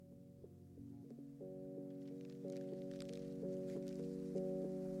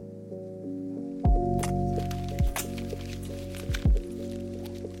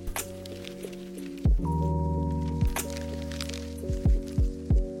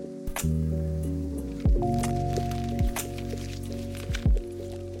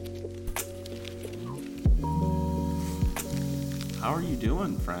How are you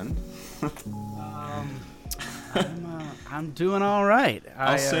doing, friend? I'm doing all right.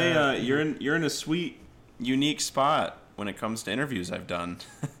 I'll say you're in a sweet, unique spot when it comes to interviews I've done.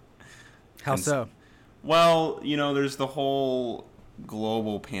 How so? Well, there's the whole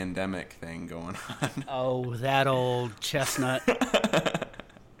global pandemic thing going on. Oh, that old chestnut.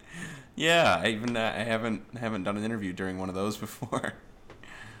 Yeah, I haven't done an interview during one of those before.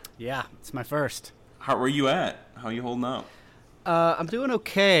 Yeah, it's my first. How were you at? How are you holding up? I'm doing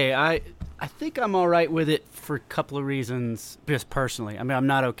okay. I think I'm all right with it for a couple of reasons. Just personally, I mean, I'm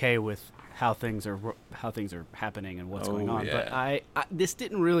not okay with how things are happening and what's going on. Yeah. But I this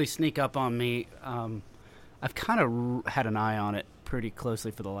didn't really sneak up on me. I've kind of had an eye on it pretty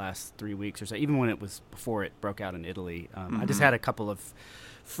closely for the last 3 weeks or so, even when it was before it broke out in Italy. I just had a couple of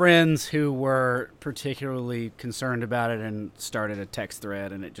friends who were particularly concerned about it and started a text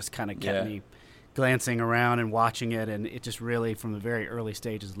thread, and it just kind of kept me glancing around and watching it, and it just really, from the very early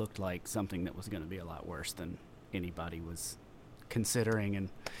stages, looked like something that was going to be a lot worse than anybody was considering. And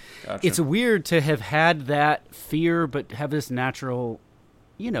Gotcha. It's weird to have had that fear, but have this natural,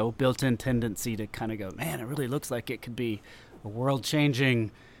 built-in tendency to kind of go, man, it really looks like it could be a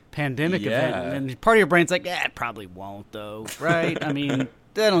world-changing pandemic event. And part of your brain's like, it probably won't, though, right? I mean,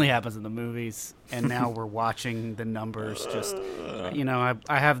 that only happens in the movies, and now we're watching the numbers just, I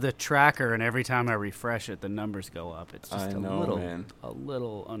have the tracker, and every time I refresh it, the numbers go up. It's just a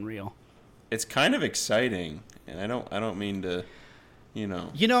little unreal. It's kind of exciting, and I don't mean to,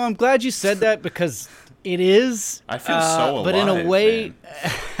 I'm glad you said that, because it is. I feel so alive, but in a way,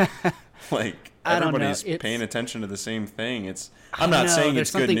 like everybody's paying attention to the same thing. I'm not saying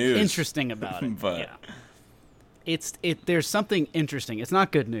it's good news. There's something interesting about it, but. Yeah. There's something interesting. It's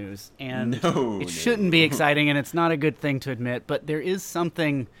not good news, and it shouldn't be exciting, and it's not a good thing to admit, but there is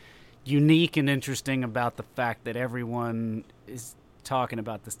something unique and interesting about the fact that everyone is talking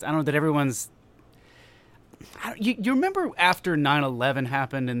about this. I don't know that everyone's... You remember after 9/11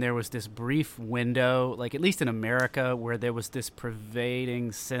 happened, and there was this brief window, like at least in America, where there was this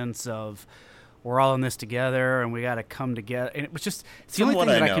pervading sense of, we're all in this together, and we got to come together. And it was just, it's the only thing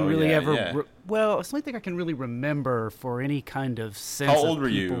that I can really it's the only thing I can really remember for any kind of sense of How old were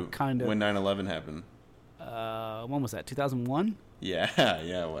you when 9/11 happened? When was that, 2001? Yeah,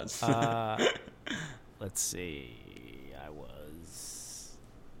 it was. Let's see. I was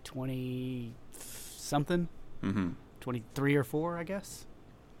 20-something. 23 or 4, I guess.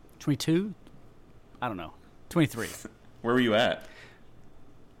 22? I don't know. 23. Where were you at?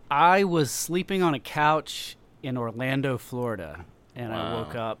 I was sleeping on a couch in Orlando, Florida, and I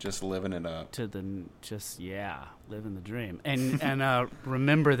woke up just living it up living the dream, and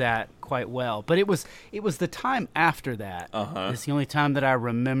remember that quite well. But it was the time after that. It's the only time that I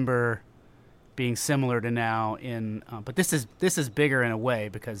remember being similar to now. But this is bigger in a way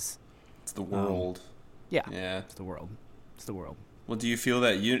because it's the world. It's the world. It's the world. Well, do you feel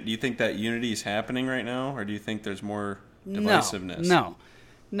that do you think that unity is happening right now, or do you think there's more divisiveness?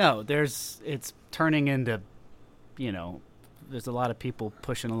 No, it's turning into, there's a lot of people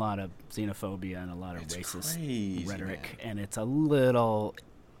pushing a lot of xenophobia and a lot of racist rhetoric, and it's a little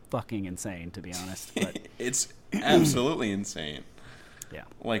fucking insane, to be honest. But it's absolutely insane. Yeah.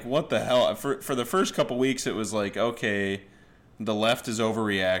 Like, what the hell? For the first couple weeks, it was like, okay, the left is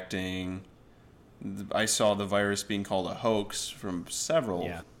overreacting. I saw the virus being called a hoax from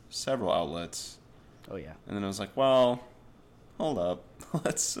several outlets. Oh, yeah. And then I was like, well, hold up.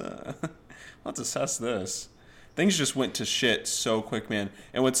 Let's assess this. Things just went to shit so quick, man.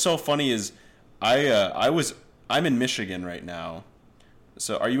 And what's so funny is I'm in Michigan right now.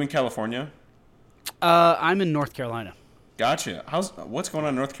 So are you in California? I'm in North Carolina. Gotcha. What's going on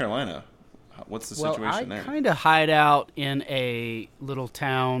in North Carolina? What's the situation there? I kind of hide out in a little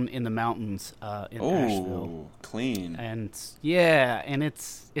town in the mountains in Asheville. Oh, clean. And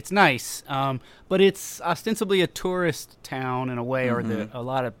it's nice. But it's ostensibly a tourist town in a way, or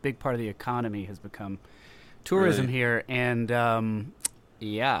a big part of the economy has become tourism here. And I mean,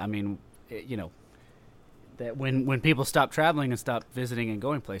 that when people stop traveling and stop visiting and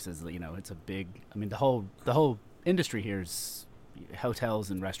going places, it's a big. I mean, the whole industry here is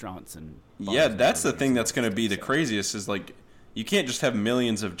hotels and restaurants and bars. That's the thing that's going to be the craziest is like you can't just have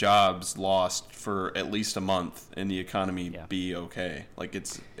millions of jobs lost for at least a month and the economy be okay. Like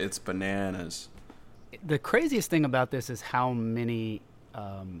it's bananas. the craziest thing about this is how many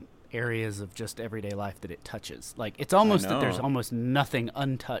areas of just everyday life that it touches. Like, it's almost that there's almost nothing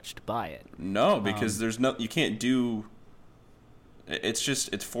untouched by it. No, because there's no, you can't do.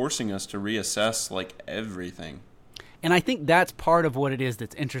 It's forcing us to reassess like everything. And I think that's part of what it is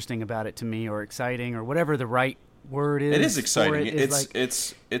that's interesting about it to me, or exciting, or whatever the right word is. It is exciting.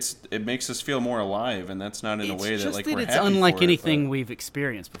 It makes us feel more alive, and that's not in a way that like we're happy it's unlike for anything it, we've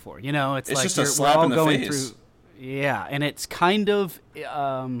experienced before. You know, it's like just a slap we're all in the going face. through. Yeah, and it's kind of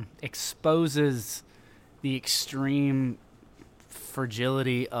exposes the extreme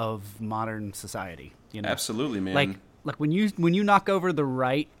fragility of modern society. You know, absolutely, man. Like when you knock over the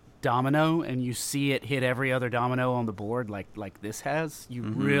right domino and you see it hit every other domino on the board, like this has, you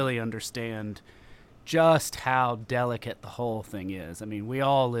really understand just how delicate the whole thing is. I mean, we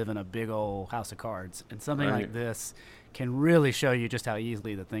all live in a big old house of cards, and something like this can really show you just how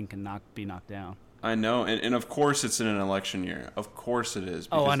easily the thing can be knocked down. I know, and of course it's in an election year. Of course it is.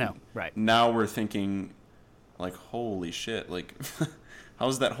 Oh, I know, right. Now we're thinking, like, holy shit, like,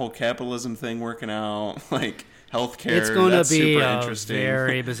 how's that whole capitalism thing working out? Like, healthcare, it's going to be super a interesting.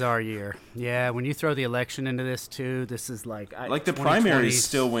 very bizarre year. Yeah, when you throw the election into this, too, this is like... the primaries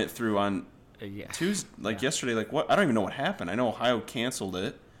still went through on Tuesday, yesterday. Like, what? I don't even know what happened. I know Ohio canceled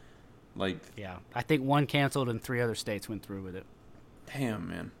it. Like... Yeah, I think one canceled and 3 other states went through with it. Damn,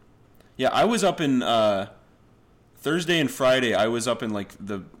 man. Yeah, I was up in Thursday and Friday. I was up in like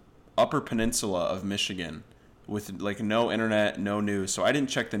the Upper Peninsula of Michigan with like no internet, no news. So I didn't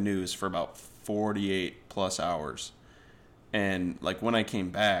check the news for about 48 plus hours. And like when I came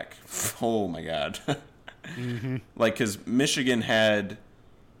back, oh my god, like because Michigan had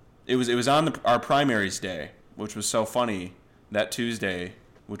it was on our primaries day, which was so funny that Tuesday,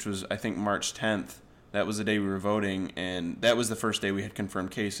 which was I think March 10th. That was the day we were voting, and that was the first day we had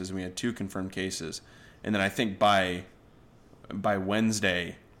confirmed cases, and we had 2 confirmed cases. And then I think by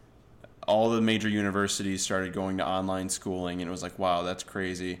Wednesday, all the major universities started going to online schooling, and it was like, wow, that's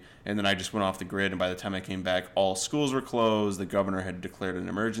crazy. And then I just went off the grid, and by the time I came back, all schools were closed. The governor had declared an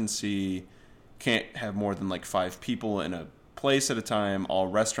emergency. Can't have more than like 5 people in a place at a time. All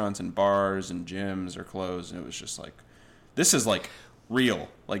restaurants and bars and gyms are closed, and it was just like, this is like real.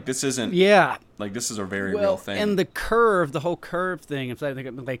 Like this isn't. Yeah. Like this is a very real thing. And the whole curve thing. If I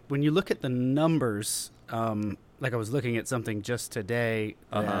think like when you look at the numbers, like I was looking at something just today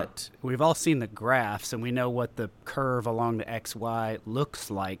that we've all seen the graphs and we know what the curve along the XY looks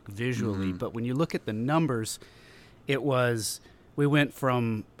like visually. But when you look at the numbers, we went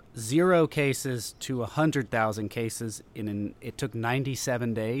from 0 cases to 100,000 cases it took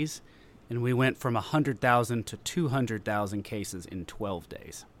 97 days. And we went from 100,000 to 200,000 cases in 12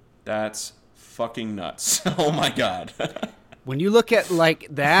 days. That's fucking nuts. Oh, my God. When you look at like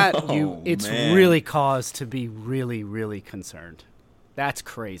that, it's really cause to be really, really concerned. That's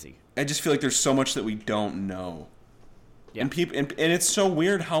crazy. I just feel like there's so much that we don't know. Yeah. And it's so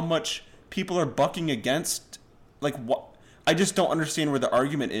weird how much people are bucking against. Like, what? I just don't understand where the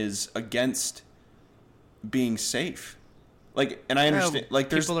argument is against being safe. Like, and I understand. Like,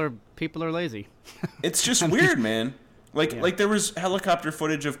 people are lazy. It's just weird, man. Like there was helicopter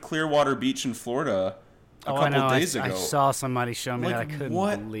footage of Clearwater Beach in Florida a couple days ago. I saw somebody show me that. I couldn't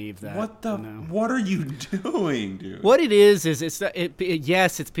believe that. What are you doing, dude? What it is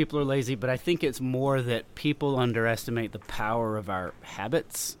yes, it's people are lazy, but I think it's more that people underestimate the power of our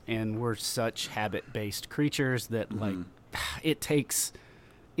habits, and we're such habit-based creatures that like it takes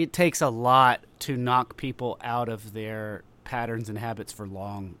a lot to knock people out of their patterns and habits for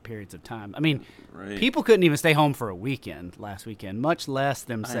long periods of time. I mean, people couldn't even stay home for a weekend last weekend, much less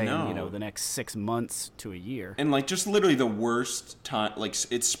them saying, the next 6 months to a year. And like just literally the worst time, like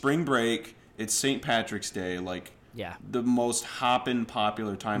it's spring break, it's St. Patrick's Day, like the most hoppin'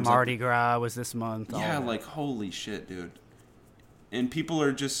 popular times. Mardi Gras was this month. Yeah, like holy shit, dude. And people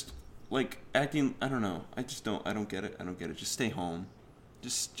are just like acting, I don't know. I don't get it. Just stay home.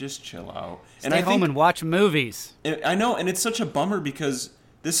 Just chill out. Stay home and watch movies. I know, and it's such a bummer because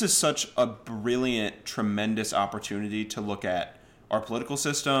this is such a brilliant, tremendous opportunity to look at our political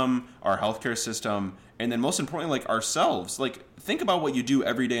system, our healthcare system, and then most importantly, like ourselves. Like, think about what you do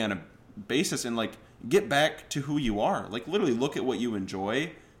every day on a basis and like get back to who you are. Like, literally look at what you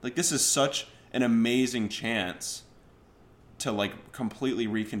enjoy. Like, this is such an amazing chance to like completely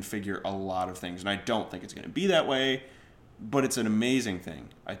reconfigure a lot of things. And I don't think it's going to be that way. But it's an amazing thing.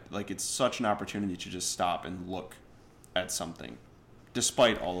 It's such an opportunity to just stop and look at something,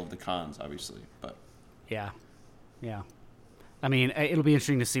 despite all of the cons, obviously. But yeah. I mean, it'll be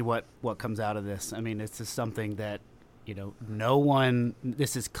interesting to see what comes out of this. I mean, it's just something that no one.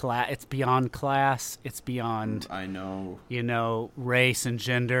 This is class. It's beyond class. It's beyond. I know. Race and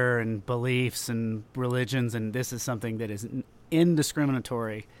gender and beliefs and religions, and this is something that is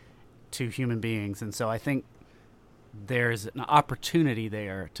indiscriminatory to human beings. And so I think there's an opportunity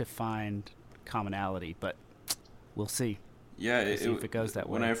there to find commonality, but we'll see. Yeah, See if it goes that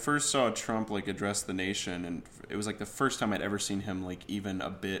way. When I first saw Trump address the nation, and it was the first time I'd ever seen him even a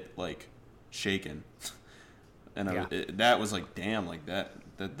bit shaken, and that was damn, that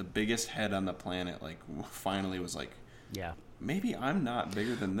the biggest head on the planet finally was yeah, maybe I'm not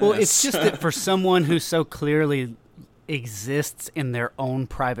bigger than this. Well, it's just that for someone who so clearly exists in their own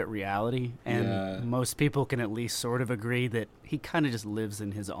private reality, and most people can at least sort of agree that he kind of just lives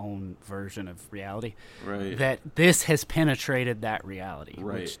in his own version of reality, right? That this has penetrated that reality,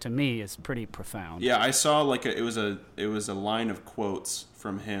 right, which to me is pretty profound. Yeah, I saw it was a line of quotes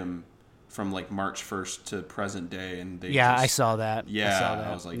from him from March 1st to present day, and I saw that. Yeah,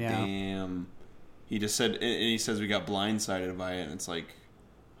 I was damn. He just said, and he says we got blindsided by it, and it's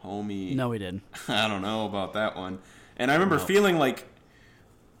homie. No, we didn't. I don't know about that one. And I remember feeling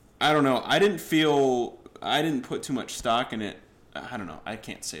I don't know, I didn't put too much stock in it. I don't know, I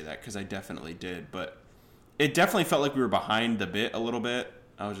can't say that because I definitely did, but it definitely felt like we were behind the bit a little bit.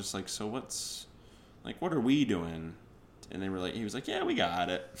 I was just so what's, what are we doing? And they were he was yeah, we got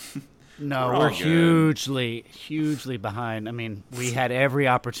it. No, we're hugely, hugely behind. I mean, we had every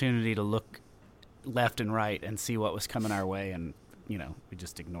opportunity to look left and right and see what was coming our way, and, we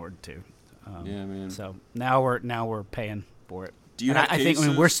just ignored to. Yeah, man. So now we're paying for it. Do you have cases? I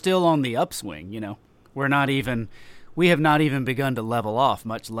think we're still on the upswing. We have not even begun to level off,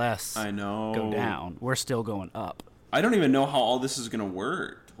 much less go down. We're still going up. I don't even know how all this is going to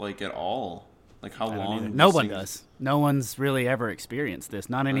work, at all. How long? No one does. No one's really ever experienced this.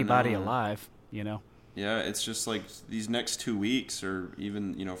 Not anybody alive. Yeah, it's just these next 2 weeks, or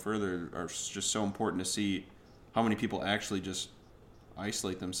even further, are just so important to see how many people actually just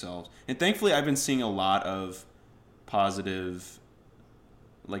isolate themselves. And thankfully I've been seeing a lot of positive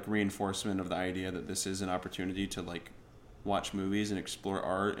reinforcement of the idea that this is an opportunity to watch movies and explore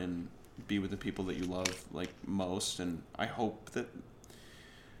art and be with the people that you love most. And I hope that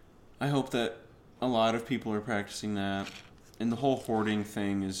a lot of people are practicing that. And the whole hoarding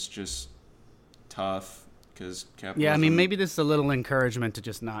thing is just tough because capitalism. Yeah, I mean, maybe this is a little encouragement to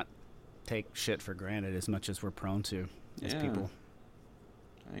just not take shit for granted as much as we're prone to as people.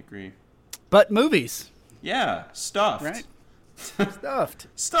 I agree. But movies. Yeah, stuffed. Right?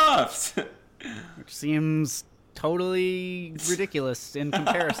 Stuffed. Which seems totally ridiculous in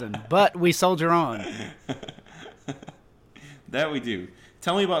comparison. But we soldier on. That we do.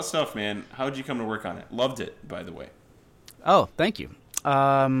 Tell me about stuff, man. How'd you come to work on it? Loved it, by the way. Oh, thank you.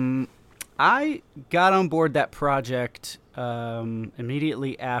 I got on board that project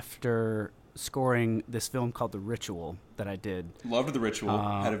immediately after scoring this film called The Ritual that I did. Loved The Ritual.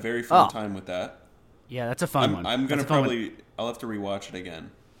 Had a very fun time with that. Yeah, that's a fun one. I'm gonna probably. I'll have to rewatch it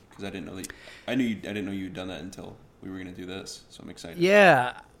again because I didn't know that. I didn't know you'd done that until we were gonna do this. So I'm excited.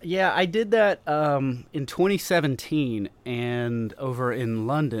 Yeah, I did that in 2017 and over in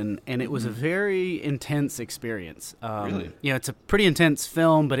London, and it was a very intense experience. Really? It's a pretty intense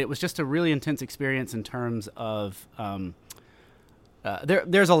film, but it was just a really intense experience in terms of.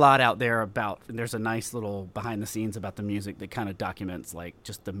 There's a lot out there about. There's a nice little behind the scenes about the music that kind of documents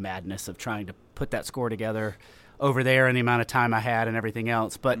just the madness of trying to put that score together over there and the amount of time I had and everything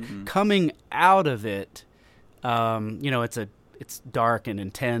else. But coming out of it, it's dark and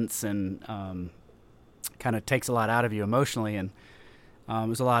intense and kind of takes a lot out of you emotionally, and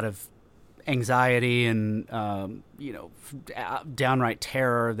there's a lot of anxiety and downright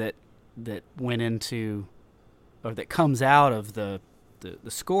terror that went into or that comes out of the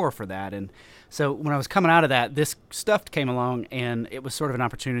score for that. And so when I was coming out of that, this stuff came along, and it was sort of an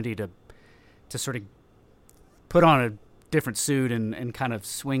opportunity to sort of put on a different suit and kind of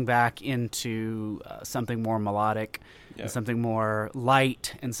swing back into something more melodic, and something more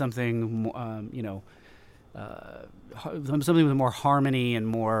light, and something something with more harmony and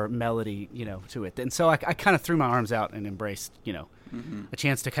more melody, to it. And so I kind of threw my arms out and embraced, a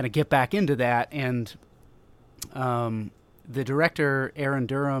chance to kind of get back into that. And the director, Aaron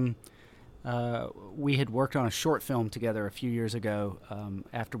Durham, we had worked on a short film together a few years ago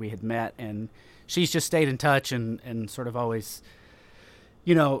after we had met, and she's just stayed in touch and sort of always,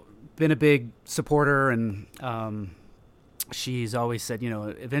 been a big supporter, and she's always said,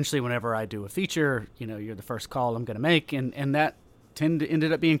 eventually whenever I do a feature, you're the first call I'm going to make, and that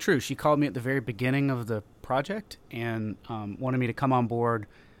ended up being true. She called me at the very beginning of the project and wanted me to come on board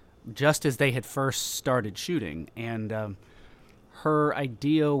just as they had first started shooting, and her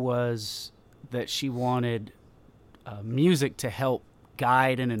idea was that she wanted music to help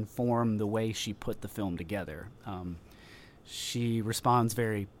guide and inform the way she put the film together. She responds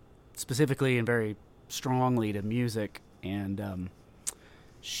very specifically and very strongly to music, and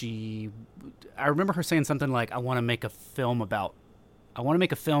I remember her saying something like, I want to make a film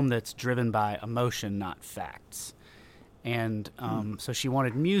that's driven by emotion, not facts. And so she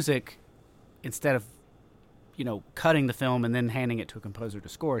wanted music, instead of, cutting the film and then handing it to a composer to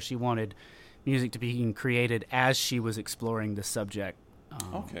score, she wanted music to be being created as she was exploring the subject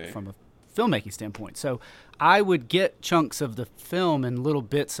from a filmmaking standpoint. So I would get chunks of the film and little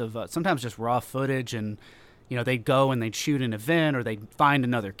bits of sometimes just raw footage, and they'd go and they'd shoot an event, or they'd find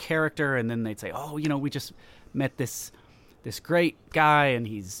another character, and then they'd say, oh, we just met this great guy, and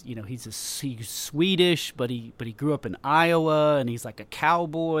he's Swedish, but he grew up in Iowa, and he's like a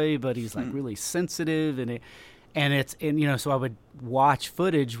cowboy, but he's like really sensitive, so I would watch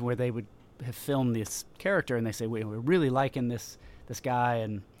footage where they would have filmed this character, and they say, we're really liking this guy,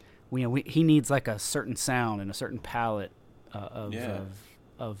 and he needs like a certain sound and a certain palette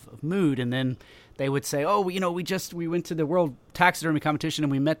of mood. And then they would say, oh, we went to the World Taxidermy Competition,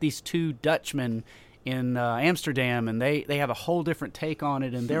 and we met these two Dutchmen in Amsterdam, and they have a whole different take on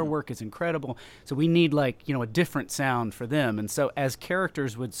it, and their work is incredible. So we need a different sound for them. And so as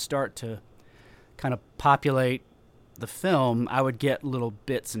characters would start to kind of populate the film, I would get little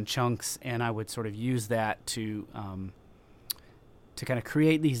bits and chunks, and I would sort of use that to kind of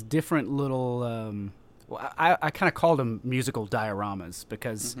create these different little I kind of called them musical dioramas,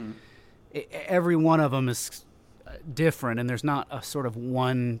 because every one of them is different, and there's not a sort of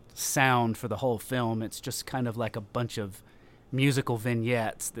one sound for the whole film. It's just kind of like a bunch of musical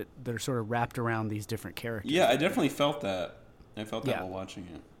vignettes that are sort of wrapped around these different characters. Yeah, I definitely felt that. I felt that while watching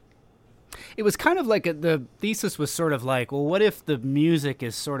it. It was kind of like the thesis was sort of like, well, what if the music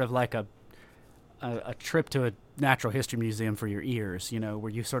is sort of like a trip to a natural history museum for your ears, where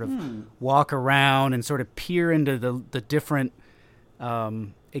you sort of walk around and sort of peer into the different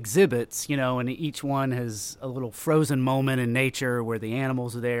exhibits, and each one has a little frozen moment in nature where the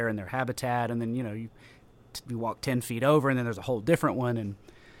animals are there in their habitat, and then, you walk 10 feet over, and then there's a whole different one, and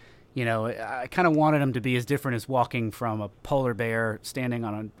I kind of wanted them to be as different as walking from a polar bear standing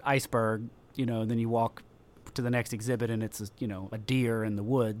on an iceberg, and then you walk to the next exhibit and it's, a deer in the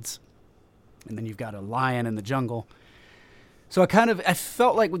woods, and then you've got a lion in the jungle. So I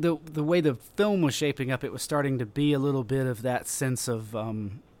felt like with the way the film was shaping up, it was starting to be a little bit of that sense of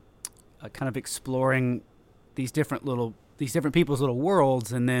kind of exploring these different people's little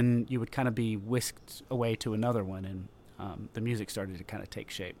worlds, and then you would kind of be whisked away to another one, and the music started to kind of take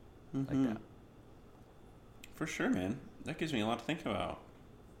shape. Like that. For sure, man. That gives me a lot to think about.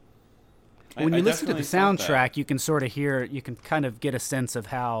 When you listen to the soundtrack, you can sort of you can kind of get a sense of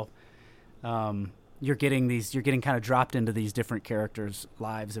how you're getting kind of dropped into these different characters'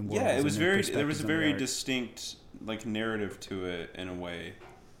 lives and worlds. Yeah, it was there was a very distinct narrative to it in a way,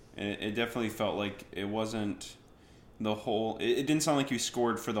 and it definitely felt like it wasn't the whole. It didn't sound like you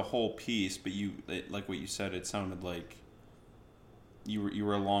scored for the whole piece, but like what you said, it sounded like you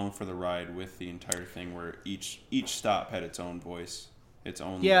were along for the ride with the entire thing, where each stop had its own voice, its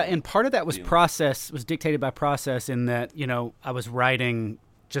own. Yeah, and part of that was was dictated by process, in that I was writing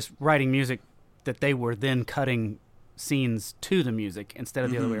music that they were then cutting scenes to the music instead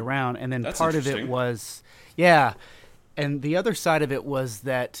of the other way around, and then part of it was and the other side of it was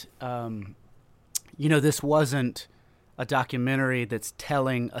that this wasn't a documentary that's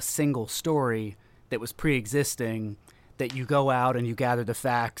telling a single story that was pre-existing, that you go out and you gather the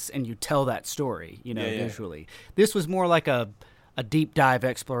facts and you tell that story, visually. This was more like a deep dive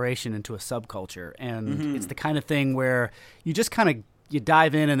exploration into a subculture, and it's the kind of thing where you just kind of you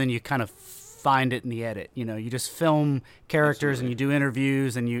dive in and then you kind of find it in the edit. You just film characters and you do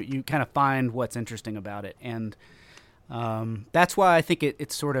interviews and you kind of find what's interesting about it, and that's why I think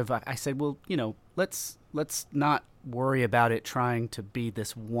it's sort of. I said, well, let's not worry about it trying to be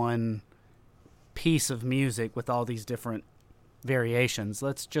this one piece of music with all these different variations.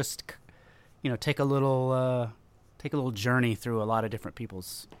 Let's just take a little journey through a lot of different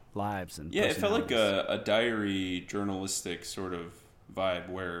people's lives. And it felt like a diary journalistic sort of vibe,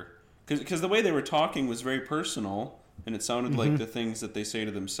 where because the way they were talking was very personal, and it sounded like the things that they say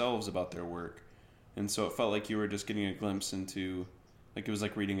to themselves about their work, and so it felt like you were just getting a glimpse into, like it was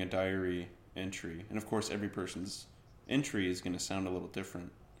like reading a diary entry, and of course every person's entry is going to sound a little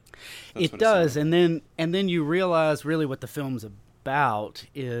different. It does, and then you realize really what the film's about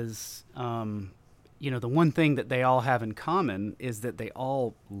is the one thing that they all have in common is that they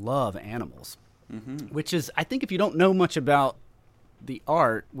all love animals, which is, I think, if you don't know much about the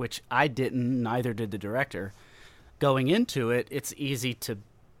art, which I didn't, neither did the director, going into it, it's easy to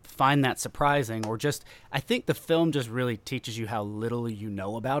find that surprising, or just, I think the film just really teaches you how little you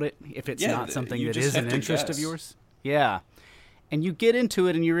know about it if it's not something that is an interest of yours. Yeah. And you get into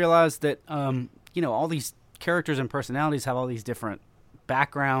it and you realize that, all these characters and personalities have all these different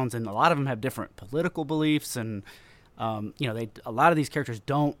backgrounds, and a lot of them have different political beliefs, and, a lot of these characters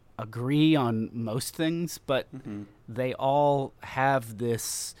don't agree on most things, but they all have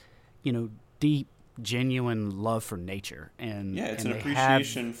this, deep, genuine love for nature, and it's an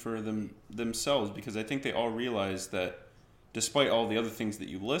appreciation for themselves, because I think they all realize that despite all the other things that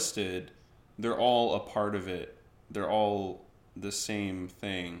you listed, they're all a part of it. They're all the same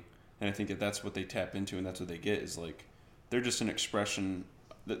thing, and I think that that's what they tap into, and that's what they get, is like they're just an expression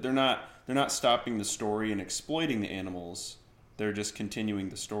that they're not stopping the story and exploiting the animals. They're just continuing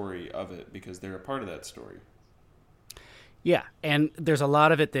the story of it because they're a part of that story. Yeah, and there's a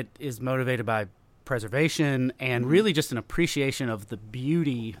lot of it that is motivated by preservation and really just an appreciation of the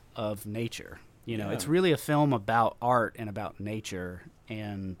beauty of nature. It's really a film about art and about nature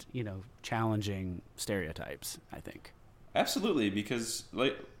and, challenging stereotypes, I think. Absolutely, because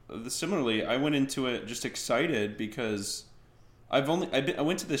similarly, I went into it just excited because I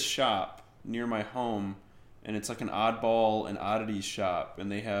went to this shop near my home, and it's like an oddball and oddities shop,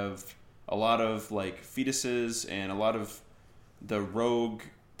 and they have a lot of like fetuses and a lot of the rogue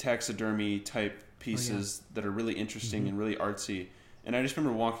taxidermy type pieces that are really interesting and really artsy. And I just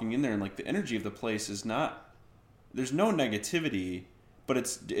remember walking in there, and like the energy of the place is not, there's no negativity, but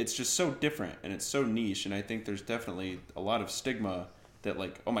it's just so different and it's so niche. And I think there's definitely a lot of stigma that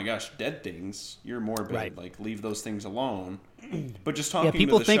like, oh my gosh, dead things, you're morbid, like leave those things alone. But just talking,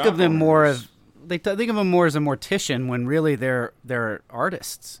 people to the think of them owners, more of they think of them more as a mortician when really they're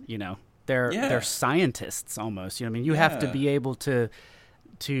artists. They're scientists almost. You have to be able to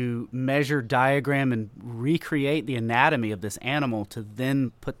measure, diagram, and recreate the anatomy of this animal to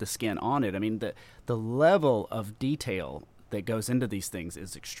then put the skin on it. I mean, the level of detail that goes into these things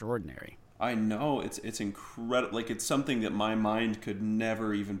is extraordinary. I know, it's incredible. Like, it's something that my mind could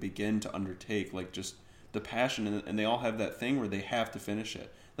never even begin to undertake. Like, just the passion, and they all have that thing where they have to finish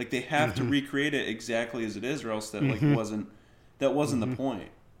it. Like, they have to recreate it exactly as it is, or else that wasn't the point.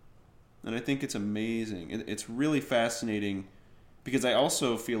 And I think it's amazing. It's really fascinating. Because I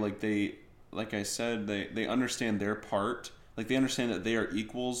also feel like they, like I said, they understand their part. Like, they understand that they are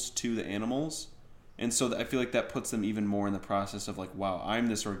equals to the animals. And so I feel like that puts them even more in the process of like, wow, I'm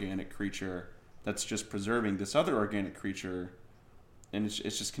this organic creature that's just preserving this other organic creature. And it's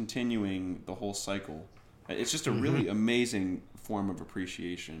just continuing the whole cycle. It's just a really amazing form of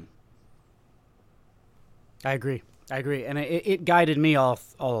appreciation. I agree. And it guided me all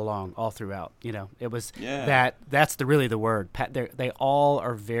along, all throughout. It was that's really the word. They all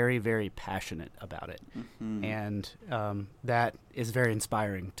are very, very passionate about it. And that is very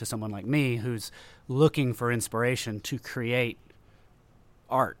inspiring to someone like me who's looking for inspiration to create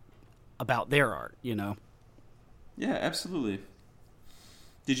art about their art, Yeah, absolutely.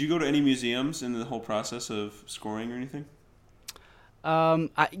 Did you go to any museums in the whole process of scoring or anything?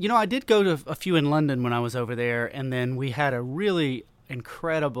 I did go to a few in London when I was over there, and then we had a really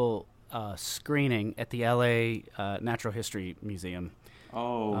incredible screening at the LA Natural History Museum.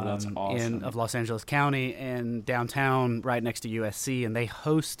 Oh, that's awesome! Of Los Angeles County and downtown, right next to USC, and they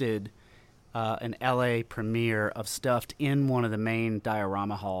hosted an LA premiere of Stuffed in one of the main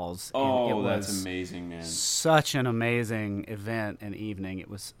diorama halls. Oh, that's amazing, man! Such an amazing event and evening. It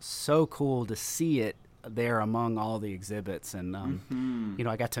was so cool to see it there among all the exhibits, and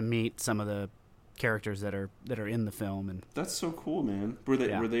I got to meet some of the characters that are in the film, and that's so cool, man.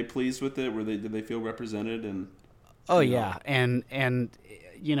 Were they pleased with it? Did they feel represented? And and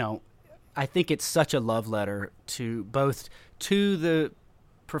I think it's such a love letter to the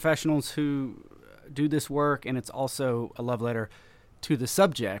professionals who do this work, and it's also a love letter to the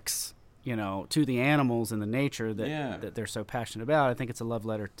subjects, to the animals and the nature that they're so passionate about. I think it's a love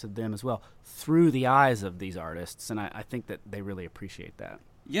letter to them as well through the eyes of these artists, and I think that they really appreciate that.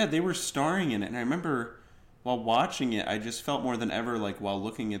 Yeah, they were starring in it, and I remember while watching it, I just felt more than ever, like while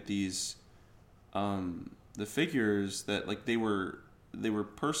looking at these, the figures, that like they were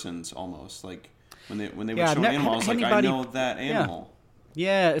persons almost. Like when they were showing animals, like I know that animal.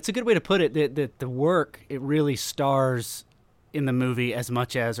 Yeah, it's a good way to put it. That the work, it really stars in the movie as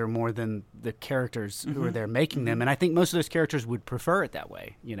much as or more than the characters who are there making them, and I think most of those characters would prefer it that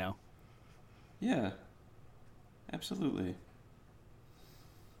way. Yeah, absolutely.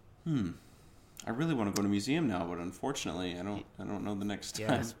 I really want to go to a museum now, but unfortunately, I don't know the next time.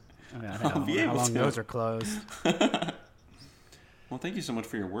 Yes. I I'll don't be know how able long to. those are closed. Well, thank you so much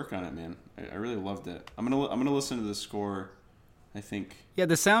for your work on it, man. I really loved it. I'm gonna listen to the score. I think. Yeah,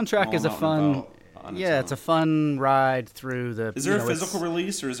 the soundtrack is a fun. Yeah, it's a fun ride through the. Is there a physical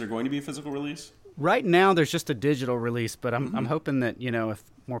release, or is there going to be a physical release? Right now, there's just a digital release, but I'm hoping that if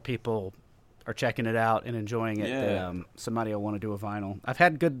more people are checking it out and enjoying it, that somebody will want to do a vinyl. I've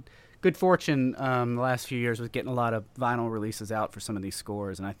had good fortune the last few years with getting a lot of vinyl releases out for some of these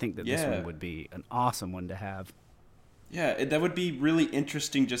scores, and I think that this one would be an awesome one to have. Yeah, that would be really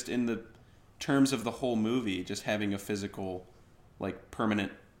interesting just in the terms of the whole movie, just having a physical, like,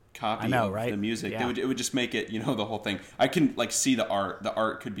 permanent copy of the music. Yeah. It would just make it, the whole thing. I can, like, see the art. The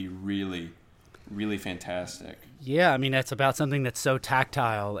art could be really, really fantastic. Yeah, I mean, that's about something that's so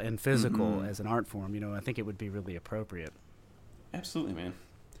tactile and physical as an art form. I think it would be really appropriate. Absolutely, man.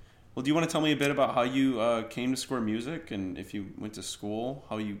 Well, do you want to tell me a bit about how you came to score music, and if you went to school,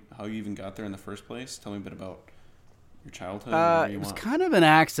 how you even got there in the first place? Tell me a bit about your childhood. It was kind of an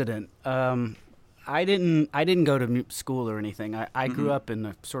accident. I didn't go to school or anything. I grew up in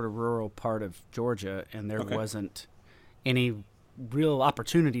a sort of rural part of Georgia, and there wasn't any real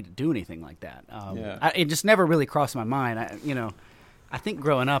opportunity to do anything like that. It just never really crossed my mind. I think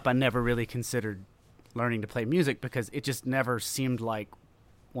growing up, I never really considered learning to play music because it just never seemed like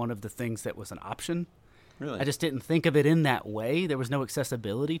one of the things that was an option. Really? I just didn't think of it in that way. There was no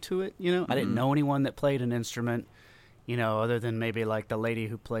accessibility to it. I didn't know anyone that played an instrument, other than maybe like the lady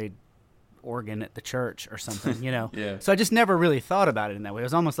who played organ at the church or something, Yeah. So I just never really thought about it in that way. It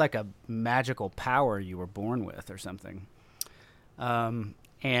was almost like a magical power you were born with or something.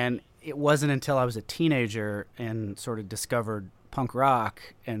 And it wasn't until I was a teenager and sort of discovered punk rock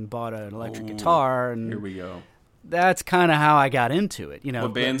and bought an electric guitar. And here we go. That's kind of how I got into it.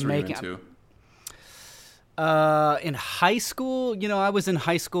 What bands were you into? In high school, I was in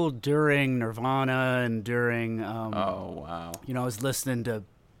high school during Nirvana and during. Oh wow! I was listening to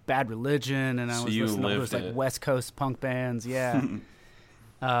Bad Religion, and I was listening to those like West Coast punk bands. Yeah.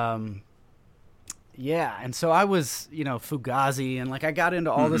 Yeah, and so I was, Fugazi, and like I got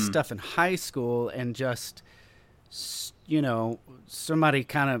into all this stuff in high school, and just, somebody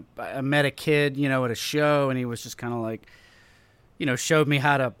I met a kid, at a show, and he was just kind of like, showed me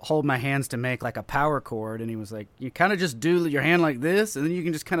how to hold my hands to make like a power chord, and he was like, you kind of just do your hand like this, and then you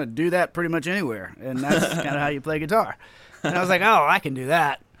can just kind of do that pretty much anywhere, and that's kind of how you play guitar. And I was like, oh, I can do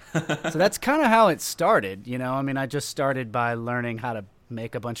that. So that's kind of how it started, I just started by learning how to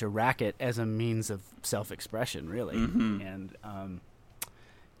make a bunch of racket as a means of self-expression, really. And,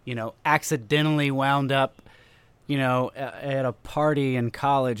 accidentally wound up, at a party in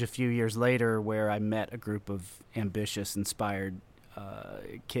college a few years later where I met a group of ambitious, inspired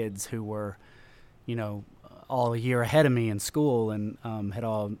kids who were, all a year ahead of me in school and had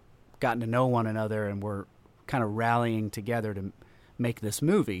all gotten to know one another and were kind of rallying together to make this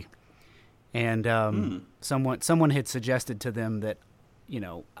movie. And someone had suggested to them that,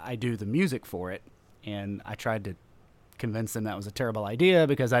 I do the music for it, and I tried to convince them that was a terrible idea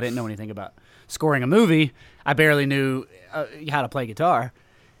because I didn't know anything about scoring a movie. I barely knew how to play guitar.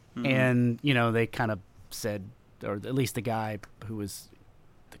 And, they kind of said, or at least the guy who was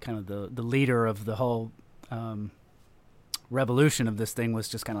the leader of the whole revolution of this thing was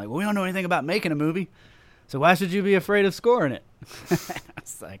just kind of like, well, we don't know anything about making a movie, so why should you be afraid of scoring it?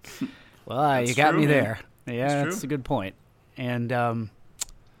 It's like, well, you got me there. Yeah, that's a good point. And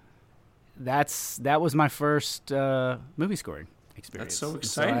that was my first movie scoring experience. That's so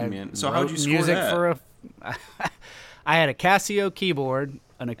exciting, man. So how'd you score music that? For I had a Casio keyboard,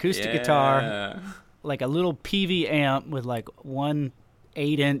 an acoustic guitar, like a little PV amp with like one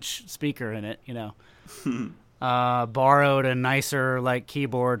 8-inch speaker in it, borrowed a nicer like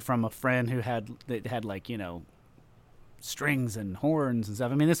keyboard from a friend who had like, strings and horns and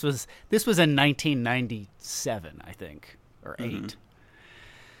stuff. I mean, this was in 1997, I think, or 8.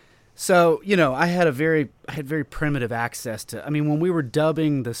 So, I had very primitive access to, when we were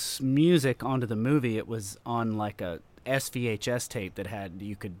dubbing this music onto the movie, it was on like a SVHS tape that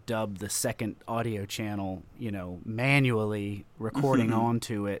you could dub the second audio channel, manually recording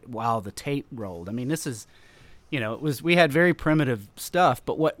onto it while the tape rolled. This is, we had very primitive stuff,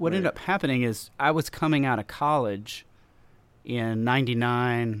 but what ended up happening is I was coming out of college in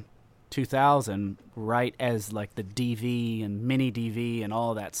 99, 2000, right as like the DV and mini DV and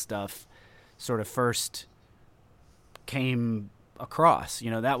all that stuff sort of first came across.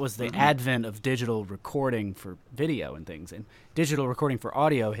 That was the advent of digital recording for video and things, and digital recording for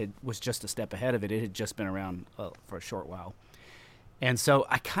audio was just a step ahead of it. It had just been around for a short while. And so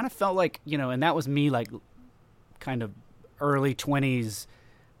I kind of felt like, and that was me like kind of early 20s,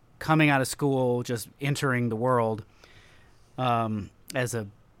 coming out of school, just entering the world as a,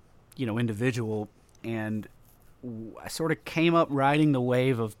 individual. And I sort of came up riding the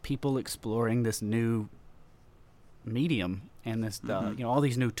wave of people exploring this new medium and this, all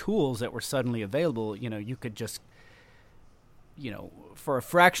these new tools that were suddenly available. You could just, for a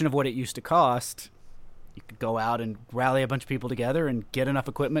fraction of what it used to cost, you could go out and rally a bunch of people together and get enough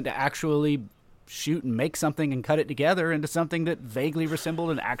equipment to actually shoot and make something and cut it together into something that vaguely resembled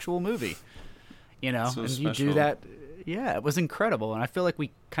an actual movie. So and special. You do that. Yeah, it was incredible. And I feel like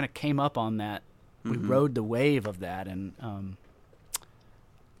we kind of came up on that. We rode the wave of that. And I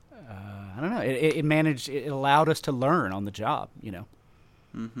don't know. It allowed us to learn on the job,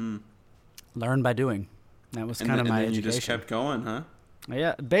 Learn by doing. That was kind of my education. You just kept going, huh?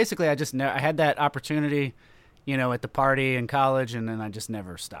 Yeah, basically, I had that opportunity, at the party in college, and then I just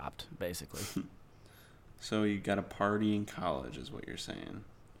never stopped, basically. So you got a party in college, is what you're saying?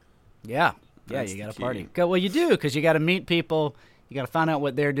 Yeah, That's you got the a key. party. Well, you do, because you got to meet people, you got to find out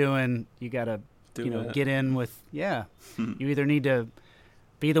what they're doing, you got to, get in with. Yeah, you either need to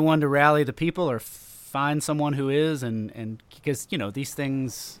be the one to rally the people, or find someone who is, and because these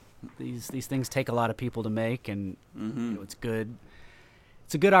things take a lot of people to make, and it's good.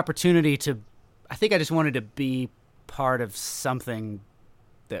 It's a good opportunity to. I think I just wanted to be part of something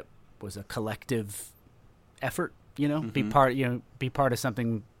that was a collective effort. Be part of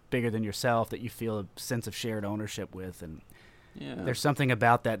something bigger than yourself that you feel a sense of shared ownership with, and there's something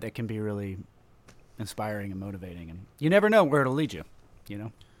about that can be really inspiring and motivating, and you never know where it'll lead you.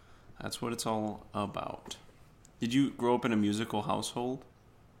 That's what it's all about. Did you grow up in a musical household?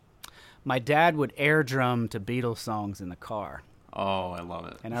 My dad would air drum to Beatles songs in the car. Oh, I love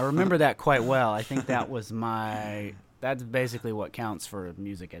it. And I remember that quite well. I think that's basically what counts for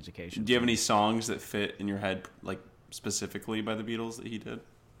music education. Do you have any songs that fit in your head, like specifically by the Beatles that he did?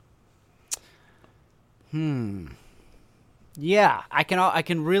 Yeah, I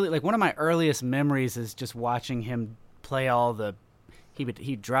can really, like, one of my earliest memories is just watching him play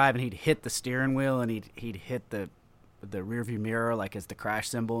he'd drive and he'd hit the steering wheel and he'd hit the rearview mirror like as the crash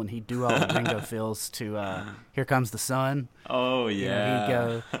symbol, and he'd do all the Ringo fills to Here Comes the Sun. Oh yeah. He'd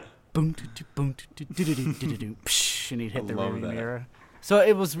go boom boom and he'd hit the rearview that. mirror. So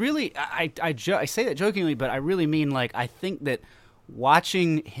it was really I say that jokingly, but I really mean, like, I think that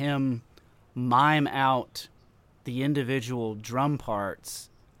watching him mime out the individual drum parts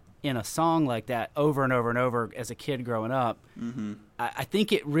in a song like that over and over and over as a kid growing up, I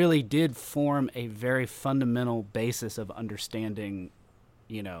think it really did form a very fundamental basis of understanding,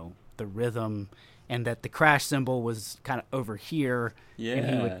 the rhythm, and that the crash cymbal was kind of over here, and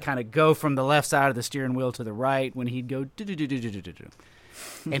he would kind of go from the left side of the steering wheel to the right when he'd go do-do-do-do-do-do-do.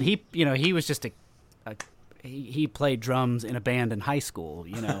 And he was just he played drums in a band in high school,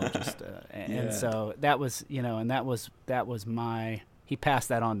 and so that was, and that was my. He passed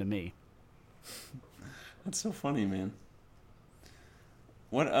that on to me. That's so funny, man.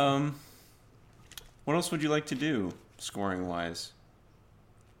 What else would you like to do, scoring wise?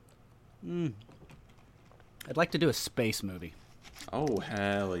 I'd like to do a space movie. Oh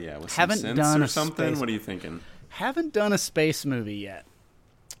hell yeah! With Haven't some done synths or a something. space- What are you thinking? Haven't done a space movie yet.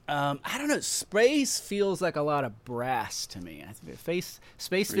 I don't know. Space feels like a lot of brass to me. Space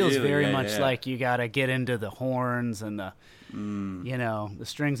feels Really? very Yeah, much yeah. like you got to get into the horns and the, the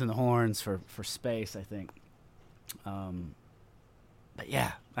strings and the horns for space, I think. But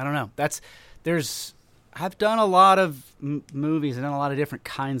yeah, I don't know. I've done a lot of movies. I've done a lot of different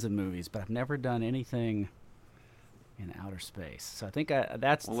kinds of movies, but I've never done anything in outer space. So I think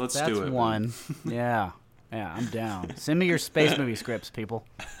that's do it, one. Yeah, I'm down. Send me your space movie scripts, people.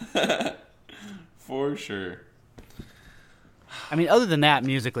 For sure. I mean, other than that,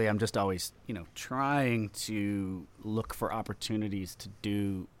 musically, I'm just always, trying to look for opportunities to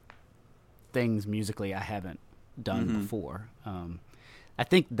do things musically I haven't done before. I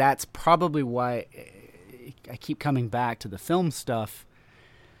think that's probably why I keep coming back to the film stuff,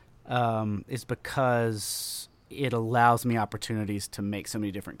 is because it allows me opportunities to make so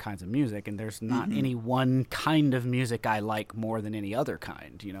many different kinds of music, and there's not any one kind of music I like more than any other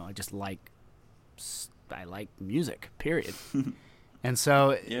kind. I like music, period. And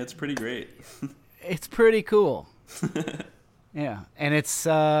so Yeah, it's pretty great. it's pretty cool. Yeah, and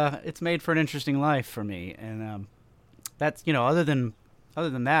it's made for an interesting life for me, and that's other than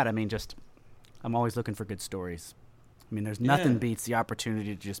that, I mean, just I'm always looking for good stories. I mean, there's nothing beats the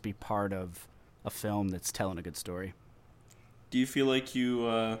opportunity to just be part of a film that's telling a good story. Do you feel like you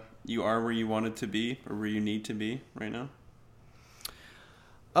are where you wanted to be or where you need to be right now?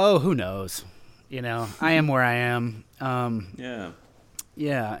 Oh, who knows? I am where I am. Yeah.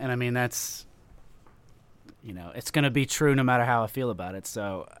 Yeah, and I mean that's it's going to be true no matter how I feel about it.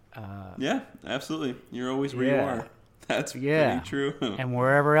 So Yeah, absolutely. You're always where you Yeah. are. That's yeah, pretty true. and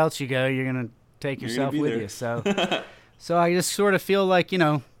wherever else you go, you're going to take You're yourself gonna be with there. you. So I just sort of feel like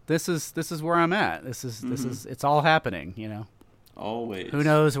this is where I'm at. This is it's all happening. Always. Who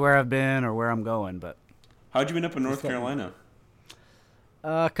knows where I've been or where I'm going, but How'd you end up in North Just let me- Carolina?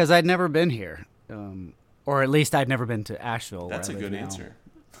 because I'd never been here, or at least I'd never been to Asheville. That's a where I live good now. answer.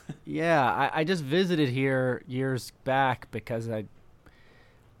 Yeah, I just visited here years back because I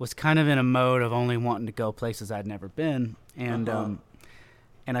was kind of in a mode of only wanting to go places I'd never been, and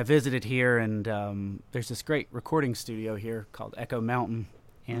and I visited here, and there's this great recording studio here called Echo Mountain,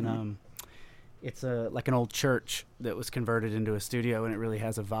 and it's like an old church that was converted into a studio, and it really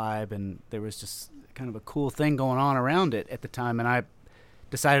has a vibe, and there was just kind of a cool thing going on around it at the time, and I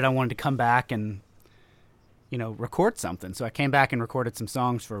decided I wanted to come back and record something. So I came back and recorded some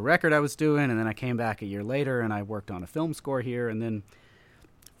songs for a record I was doing, and then I came back a year later and I worked on a film score here, and then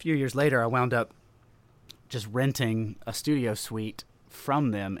a few years later I wound up just renting a studio suite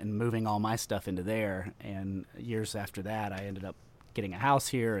from them and moving all my stuff into there, and years after that I ended up getting a house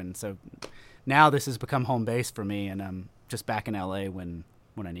here, and so now this has become home base for me, and I'm just back in LA when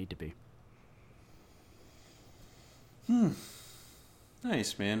I need to be.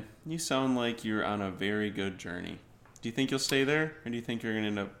 Nice, man. You sound like you're on a very good journey. Do you think you'll stay there, or do you think you're going to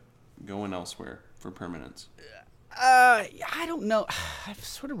end up going elsewhere for permanence? I don't know. I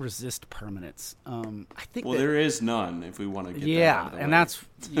sort of resist permanence. I think Well, that, there is none if we want to get that yeah, out of the and way. that's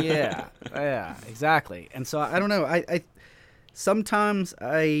yeah, exactly. And so I don't know. I sometimes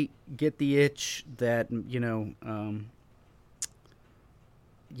I get the itch that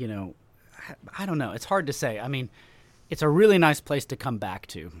I don't know. It's hard to say. I mean, it's a really nice place to come back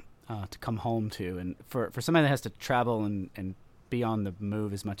to come home to, and for somebody that has to travel and be on the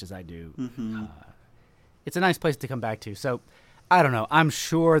move as much as I do. It's a nice place to come back to. So, I don't know. I'm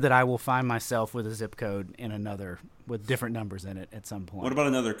sure that I will find myself with a zip code in another with different numbers in it at some point. What about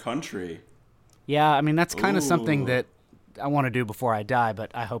another country? Yeah, I mean that's kind of something Ooh. that I want to do before I die,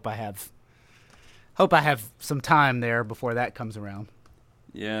 but I hope I have some time there before that comes around.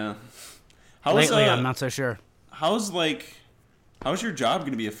 Yeah. Lately, I'm not so sure. How's your job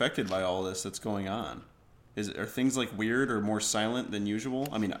going to be affected by all this that's going on? Are things like weird or more silent than usual?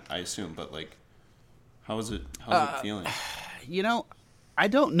 I mean, I assume, but like, how's it feeling? I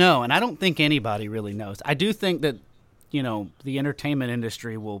don't know, and I don't think anybody really knows. I do think that, the entertainment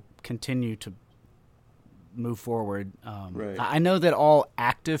industry will continue to move forward. Right. I know that all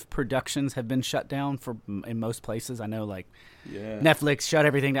active productions have been shut down in most places. I know, like, Yeah. Netflix shut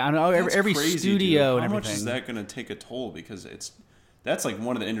everything down. I know That's every crazy, studio dude. and How everything. much is that going to take a toll? Because that's like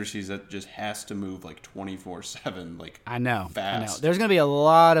one of the industries that just has to move like 24/7. Like I know. fast. There's going to be a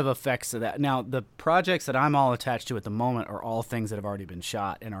lot of effects to that. Now, the projects that I'm all attached to at the moment are all things that have already been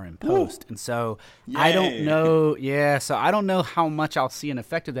shot and are in post. And so I don't Yay. know. Yeah, so I don't know how much I'll see an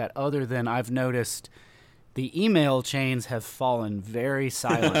effect of that other than I've noticed the email chains have fallen very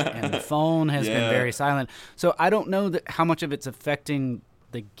silent and the phone has been Yeah. very silent. So I don't know how much of it's affecting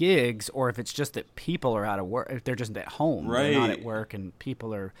the gigs or if it's just that people are out of work. If they're just at home. They're not Right. at work and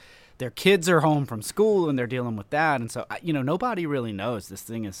their kids are home from school and they're dealing with that. And so, nobody really knows. This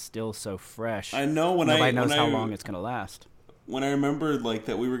thing is still so fresh. I know Nobody knows how long it's going to last. When I remembered like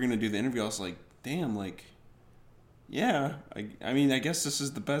that we were going to do the interview, I was like, damn, like, yeah. I mean, I guess this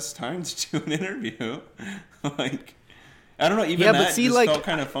is the best time to do an interview. Like, I don't know. Even Yeah, but that see, just like- felt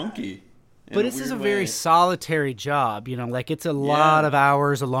kind of funky. in But this is a weird very way. solitary job, like it's a lot of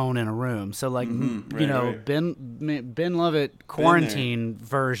hours alone in a room. So like, Right, right. Ben Lovett quarantine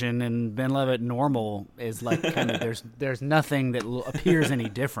version and Ben Lovett normal is like kind of there's nothing that appears any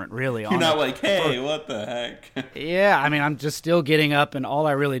different really. You're not like, hey, what the heck? Yeah, I mean, I'm just still getting up, and all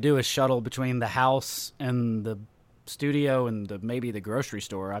I really do is shuttle between the house and the studio and maybe the grocery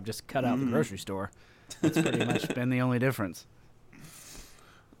store. I've just cut out the grocery store. That's pretty much been the only difference.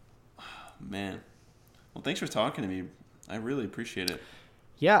 Man. Well, thanks for talking to me. I really appreciate it.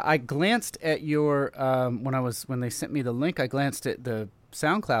 Yeah, I glanced at your when they sent me the link. I glanced at the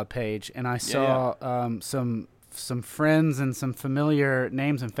SoundCloud page, and I saw some friends and some familiar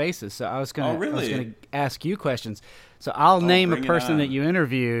names and faces. So I was gonna really? ask you questions. So I'll name a bring it person that on. you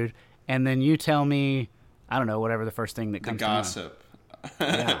interviewed, and then you tell me, I don't know, whatever the first thing that The comes gossip.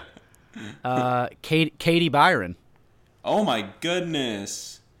 to mind. Katie Byron. Oh my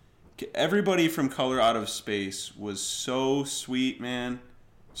goodness. Everybody from Color Out of Space was so sweet, man.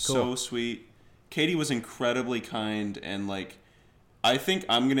 So Cool. sweet. Katie was incredibly kind, and like I think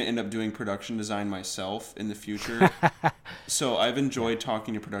I'm going to end up doing production design myself in the future. So I've enjoyed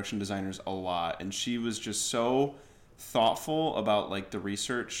talking to production designers a lot, and she was just so thoughtful about like the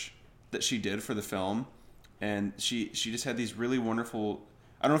research that she did for the film, and she just had these really wonderful.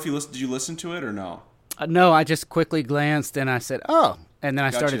 I don't know if you listened. Did you listen to it or no? No, I just quickly glanced and I said, "Oh," and then I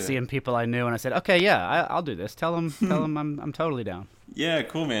started Gotcha. seeing people I knew, and I said, "Okay, yeah, I'll do this. Tell them I'm totally down." Yeah,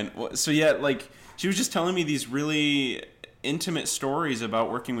 cool, man. So yeah, like she was just telling me these really intimate stories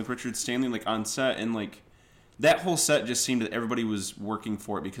about working with Richard Stanley, like on set, and like that whole set just seemed that everybody was working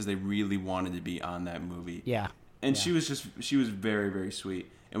for it because they really wanted to be on that movie. Yeah, And yeah. she was very, very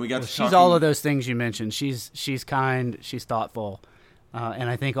sweet. And we got to She's talking. all of those things you mentioned. She's kind, she's thoughtful, and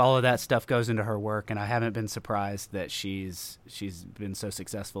I think all of that stuff goes into her work. And I haven't been surprised that she's been so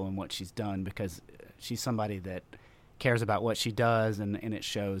successful in what she's done, because she's somebody that cares about what she does, and it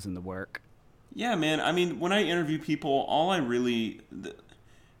shows in the work. Yeah, man. I mean, when I interview people,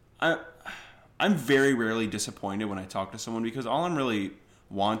 I'm very rarely disappointed when I talk to someone, because all I'm really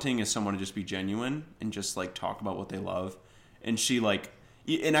wanting is someone to just be genuine and just like talk about what they love. And she like,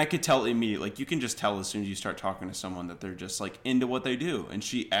 and I could tell immediately, like you can just tell as soon as you start talking to someone that they're just like into what they do. And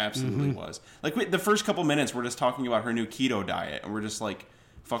she absolutely was. Like the first couple minutes, we're just talking about her new keto diet, and we're just like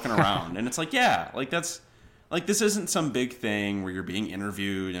fucking around. And it's like, yeah, like that's like, this isn't some big thing where you're being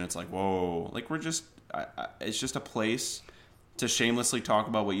interviewed and it's like, whoa, like we're just, it's just a place to shamelessly talk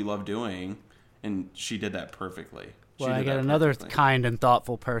about what you love doing. And she did that perfectly. Well, I got another kind and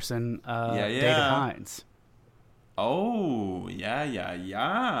thoughtful person, Yeah. David Hines. Oh,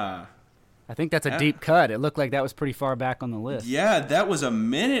 yeah. I think that's a Yeah. deep cut. It looked like that was pretty far back on the list. Yeah, that was a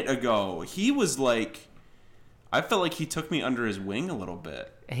minute ago. He was like, I felt like he took me under his wing a little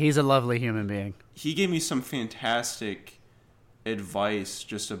bit. He's a lovely human being. He gave me some fantastic advice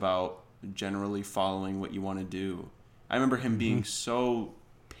just about generally following what you want to do. I remember him being so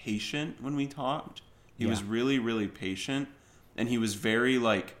patient when we talked. He was really, really patient, and he was very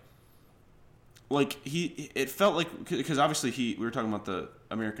like it felt like, because obviously we were talking about the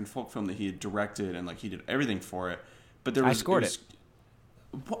American folk film that he had directed, and like he did everything for it, but I scored it.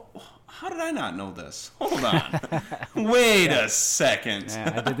 What, how did I not know this? Hold on. Wait a second.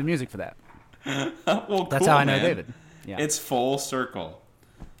 Yeah, I did the music for that. Well, That's cool, how I know man. David. Yeah. It's full circle.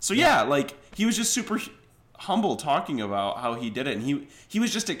 So yeah, like he was just super humble talking about how he did it, and he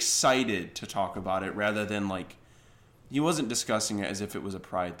was just excited to talk about it rather than like, he wasn't discussing it as if it was a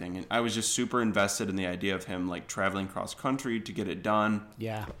pride thing. And I was just super invested in the idea of him like traveling cross country to get it done.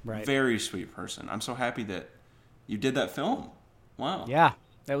 Yeah, right. Very sweet person. I'm so happy that you did that film. Wow. Yeah,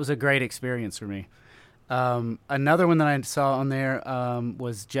 that was a great experience for me. Another one that I saw on there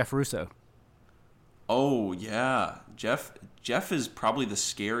was Jeff Russo. Oh yeah, Jeff is probably the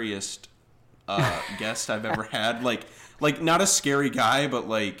scariest guest I've ever had. Like not a scary guy, but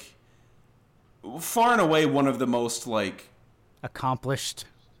like far and away one of the most like Accomplished.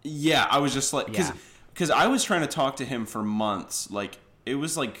 Yeah, I was just like, Yeah. because I was trying to talk to him for months. Like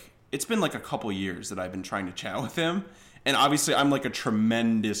it's been like a couple years that I've been trying to chat with him, and obviously I'm like a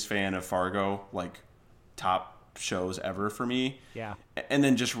tremendous fan of Fargo, like top shows ever for me. Yeah. And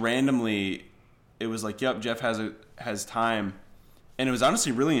then just randomly, it was like, yep, Jeff has time, and it was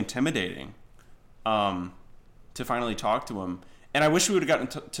honestly really intimidating, to finally talk to him. And I wish we would have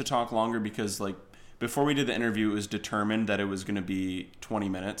gotten to talk longer, because like before we did the interview, it was determined that it was going to be 20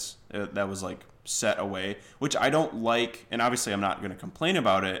 minutes. That was like set away, which I don't like. And obviously I'm not going to complain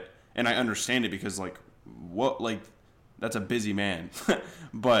about it. And I understand it, because like that's a busy man.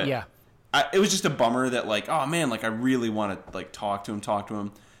 But Yeah. it was just a bummer that like, oh man, like I really want to like talk to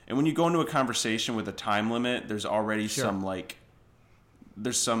him. And when you go into a conversation with a time limit, there's already some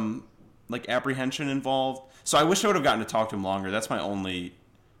apprehension involved. So I wish I would have gotten to talk to him longer. That's the only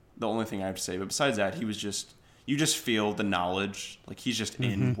thing I have to say. But besides that, he was just, you just feel the knowledge. Like he's just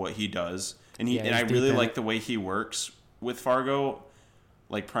in what he does. And I he's really deep in like it. the way he works with Fargo.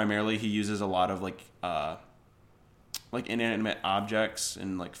 Like primarily he uses a lot of like inanimate objects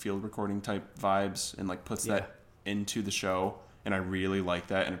and like field recording type vibes, and like puts that into the show. And I really like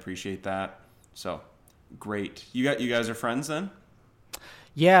that and appreciate that. So great. You guys are friends then?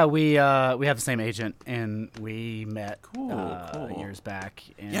 Yeah, we have the same agent, and we met Cool. years back.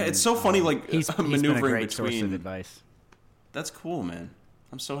 And, Yeah, it's so funny, like, he's been a maneuvering great source of between- advice. That's cool, man.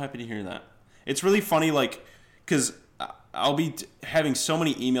 I'm so happy to hear that. It's really funny, like, because I'll be having so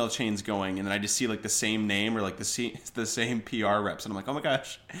many email chains going, and then I just see like the same name or like the same PR reps, and I'm like, oh my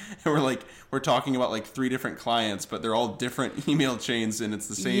gosh, and we're talking about like 3 different clients, but they're all different email chains, and it's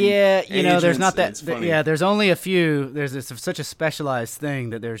the same. Yeah, you know, there's agents. not that. It's funny. Yeah, there's only a few. There's such a specialized thing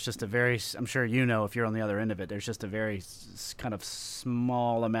that there's just a very. I'm sure you know if you're on the other end of it. There's just a very kind of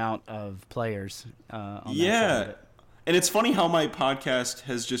small amount of players. On that side of it. And it's funny how my podcast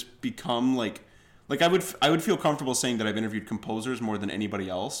has just become like I would feel comfortable saying that I've interviewed composers more than anybody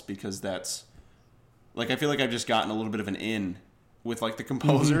else, because that's like I feel like I've just gotten a little bit of an in with like the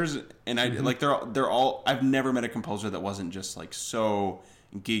composers, and I like they're all I've never met a composer that wasn't just like so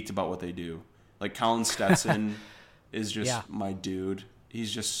geeked about what they do. Like Colin Stetson is just my dude.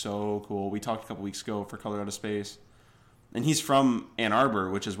 He's just so cool. We talked a couple weeks ago for Color Out of Space. And he's from Ann Arbor,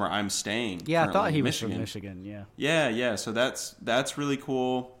 which is where I'm staying. Yeah, I thought he was Michigan. from Michigan, yeah. Yeah. So that's really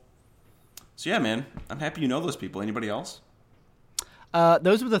cool. So yeah, man, I'm happy you know those people. Anybody else?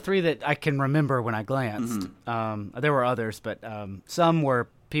 Those were the 3 that I can remember when I glanced. There were others, but some were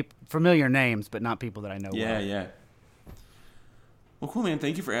familiar names, but not people that I know well. Yeah. Well, cool, man.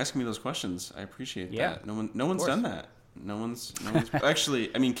 Thank you for asking me those questions. I appreciate that. No one's done that. No one's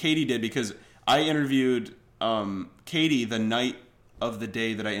actually. I mean, Katie did, because I interviewed Katie the night of the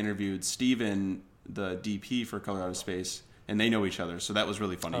day that I interviewed Steven, the DP for Color Out of Space, and they know each other, so that was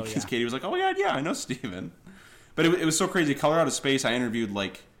really funny, because Katie was like, oh my god, yeah, I know Steven. But it was so crazy. Color Out of Space, I interviewed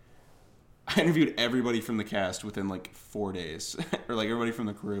everybody from the cast within like 4 days, or like everybody from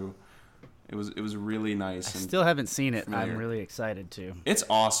the crew. It was really nice. I still haven't seen it. familiar. I'm really excited to. It's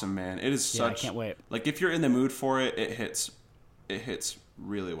awesome, man. It is such. I can't wait. Like if you're in the mood for it, it hits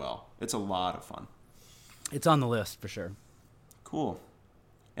really well. It's a lot of fun. It's on the list for sure. Cool.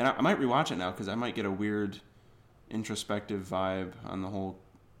 And I might rewatch it now, because I might get a weird introspective vibe on the whole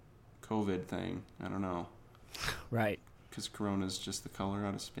COVID thing. I don't know. Right. Because Corona's just the color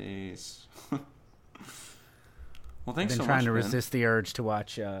out of space. Well, thanks I've been so much, trying to Ben. resist the urge to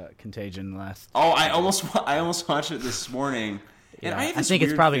watch Contagion last. Oh, I almost watched it this morning. And Yeah, I think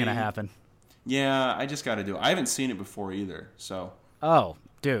it's probably going to happen. Yeah, I just got to do it. I haven't seen it before either, so. Oh,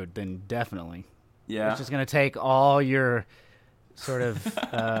 dude, then definitely. Yeah. It's just going to take all your sort of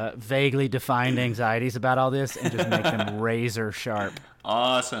vaguely defined anxieties about all this and just make them razor sharp.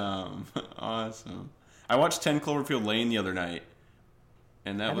 Awesome. I watched 10 Cloverfield Lane the other night,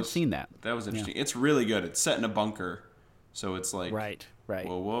 and I haven't seen that. That was interesting. Yeah. It's really good. It's set in a bunker, so it's like right.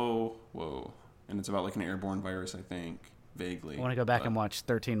 Whoa, and it's about like an airborne virus, I think, vaguely. I want to go back and watch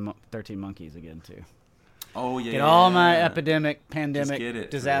 13 Monkeys again too. Oh yeah. Get all my epidemic, pandemic,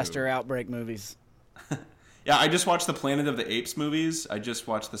 disaster, outbreak movies. Yeah, I just watched the Planet of the Apes movies. I just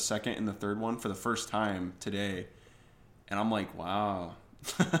watched the second and the third one for the first time today, and I'm like, wow.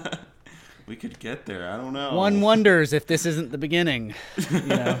 We could get there. I don't know. One wonders if this isn't the beginning. You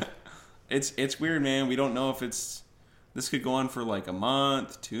know? It's weird, man. We don't know if this could go on for like a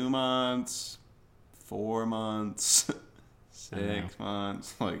month, 2 months, 4 months, 6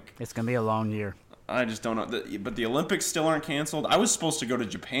 months. Like it's gonna be a long year. I just don't know. But the Olympics still aren't canceled. I was supposed to go to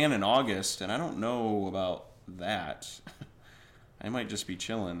Japan in August, and I don't know about that. I might just be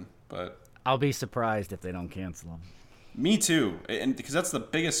chilling, but I'll be surprised if they don't cancel them. Me too, and because that's the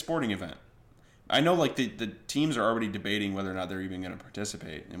biggest sporting event. I know, like the teams are already debating whether or not they're even going to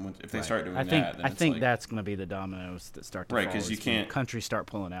participate, and if they start doing that, then I think that's going to be the dominoes that start to fall. Right, because you can't countries start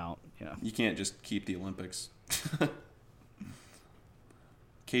pulling out. Yeah, you can't just keep the Olympics.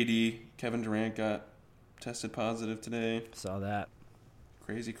 KD, Kevin Durant got tested positive today. Saw that.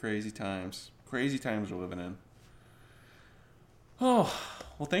 Crazy times. Crazy times we're living in. Oh,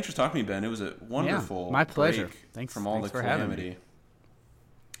 well, thanks for talking to me, Ben. It was a wonderful my pleasure. Break thanks from all thanks the for calamity. having me.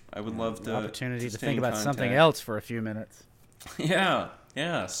 I would love to opportunity to stay think in about contact. something else for a few minutes. Yeah.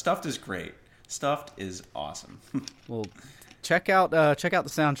 Stuffed is great. Stuffed is awesome. Well, check out the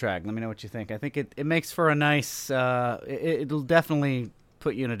soundtrack. Let me know what you think. I think it makes for a nice. It'll definitely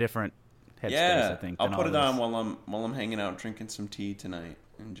put you in a different headspace. Yeah, I think I'll put it on while I'm hanging out drinking some tea tonight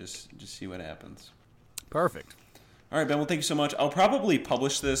and just see what happens. Perfect. All right, Ben. Well, thank you so much. I'll probably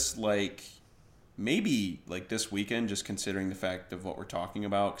publish this maybe this weekend, just considering the fact of what we're talking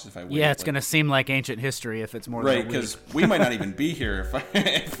about. Because if I wait, it's going to seem like ancient history if it's more than a week. Because we might not even be here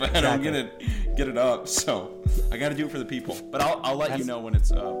if I don't get it up. So I got to do it for the people. But I'll let you know when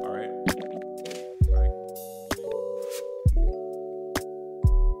it's up. All right.